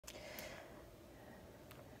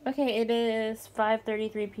Okay, it is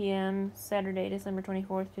 5:33 p.m. Saturday, December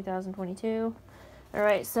 24th, 2022.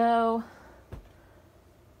 Alright, so,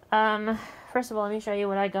 first of all, let me show you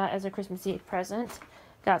what I got as a Christmas Eve present.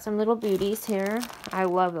 Got some little beauties here. I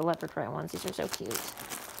love the leopard print ones. These are so cute.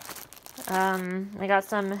 I got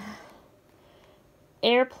some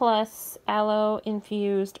Air Plus Aloe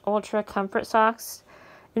Infused Ultra Comfort Socks.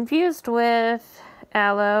 Infused with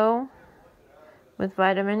aloe, with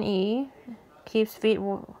vitamin E. Keeps feet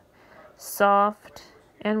soft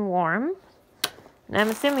and warm. And I'm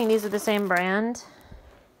assuming these are the same brand.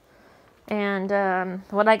 And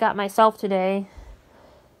what I got myself today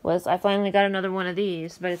was I finally got another one of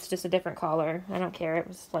these, but it's just a different color. I don't care. It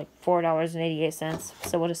was like $4.88,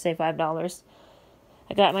 so we'll just say $5.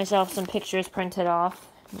 I got myself some pictures printed off.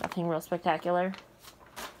 Nothing real spectacular.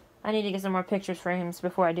 I need to get some more pictures frames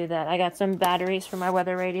before I do that. I got some batteries for my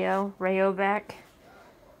weather radio, Rayovac,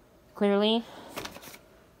 clearly.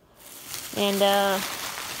 And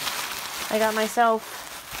I got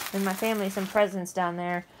myself and my family some presents down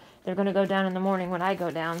there. They're going to go down in the morning when I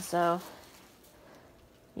go down, so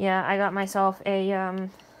yeah, I got myself a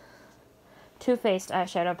Too Faced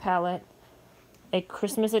eyeshadow palette, a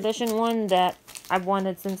Christmas edition one that I've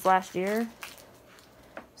wanted since last year.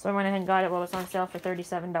 So I went ahead and got it while it was on sale for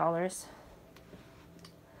 $37.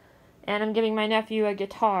 And I'm giving my nephew a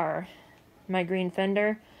guitar, my green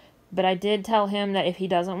Fender, but I did tell him that if he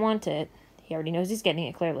doesn't want it, he already knows he's getting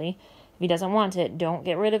it clearly, if he doesn't want it, don't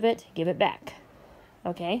get rid of it, give it back.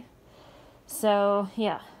 Okay? So,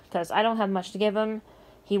 yeah, because I don't have much to give him.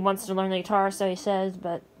 He wants to learn the guitar, so he says,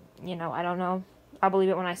 but, you know, I don't know. I'll believe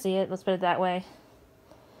it when I see it, let's put it that way.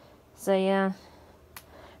 So, yeah.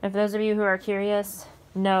 And for those of you who are curious,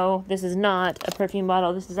 no, this is not a perfume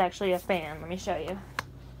bottle. This is actually a fan. Let me show you.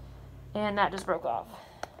 And that just broke off.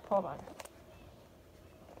 Hold on.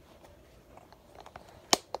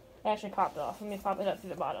 It actually popped off. Let me pop it up through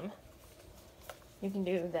the bottom. You can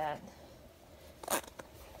do that.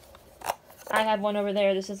 I have one over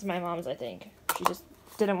there. This is my mom's, I think. She just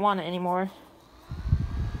didn't want it anymore.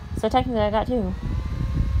 So technically I got two.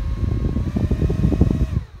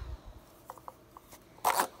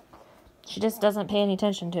 She just doesn't pay any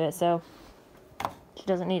attention to it, so she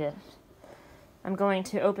doesn't need it. I'm going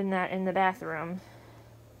to open that in the bathroom.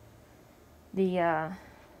 The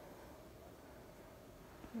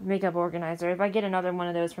makeup organizer. If I get another one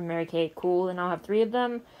of those from Mary Kay, cool, and I'll have 3 of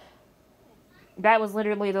them. That was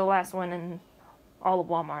literally the last one in all of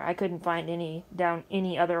Walmart. I couldn't find any down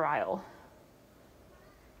any other aisle.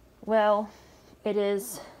 Well, it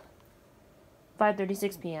is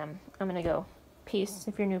 5:36 p.m. I'm gonna go. Peace.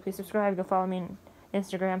 If you're new, please subscribe. Go follow me on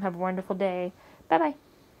Instagram. Have a wonderful day. Bye-bye.